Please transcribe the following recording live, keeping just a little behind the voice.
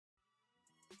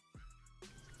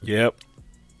Yep.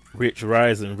 Rich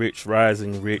Rising, Rich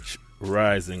Rising, Rich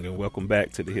Rising, and welcome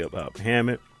back to the Hip Hop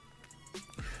Hammett.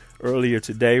 Earlier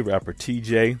today, rapper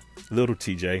TJ, Lil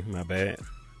TJay, my bad.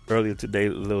 Earlier today,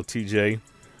 Lil TJay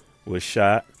was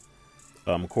shot,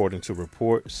 according to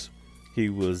reports. He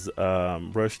was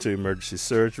rushed to emergency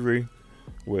surgery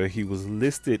where he was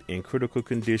listed in critical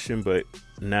condition, but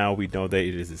now we know that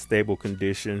it is a stable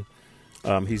condition.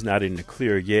 He's not in the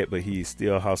clear yet, but he's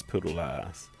still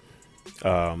hospitalized.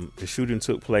 The shooting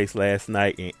took place last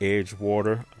night in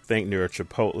Edgewater, I think near a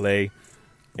Chipotle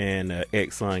and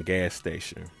Exxon gas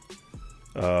station.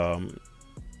 Last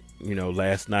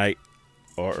night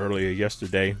or earlier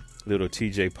yesterday, Lil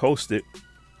TJay posted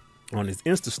on his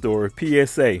Insta story,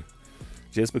 PSA,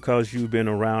 just because you've been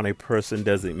around a person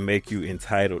doesn't make you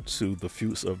entitled to the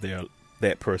fruits of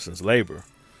that person's labor.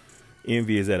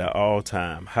 Envy is at an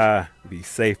all-time high. Be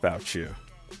safe out here.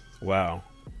 Wow.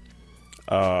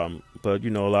 But a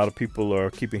lot of people are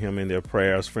keeping him in their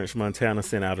prayers. French Montana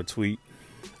sent out a tweet.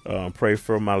 Pray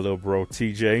for my little bro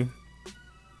TJ.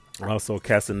 Also,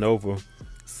 Casanova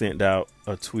sent out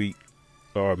a tweet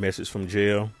or a message from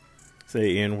jail.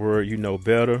 Say N-word, you know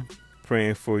better.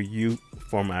 Praying for you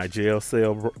for my jail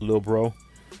cell, little bro.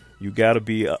 You gotta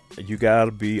be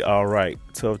all right.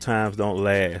 Tough times don't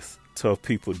last. Tough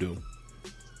people do.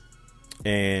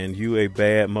 And you a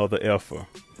bad mother effer.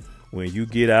 When you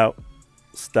get out,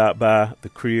 stop by the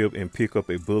crib and pick up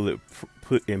a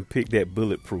pick that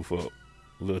bulletproof up,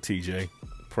 Lil TJay.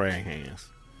 Praying hands.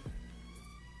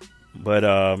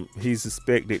 But he's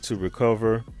expected to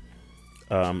recover.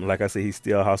 Like I said, he's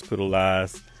still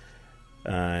hospitalized,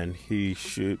 and he's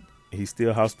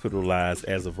still hospitalized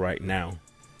as of right now.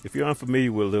 If you're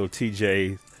unfamiliar with Lil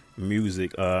TJay's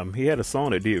music, he had a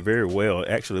song that did very well. It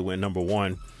actually went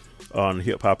 #1 on the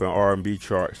hip hop and R&B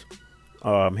charts. He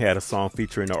had a song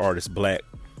featuring the artist Black,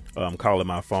 Calling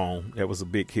My Phone. That was a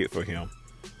big hit for him.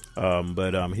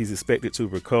 But he's expected to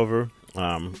recover.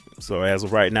 So as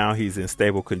of right now, he's in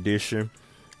stable condition.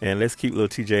 And let's keep Lil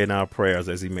TJay in our prayers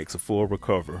as he makes a full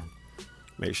recovery.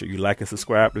 Make sure you like and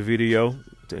subscribe to the video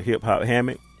to Hip Hop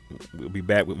Hammett. We'll be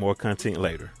back with more content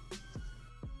later.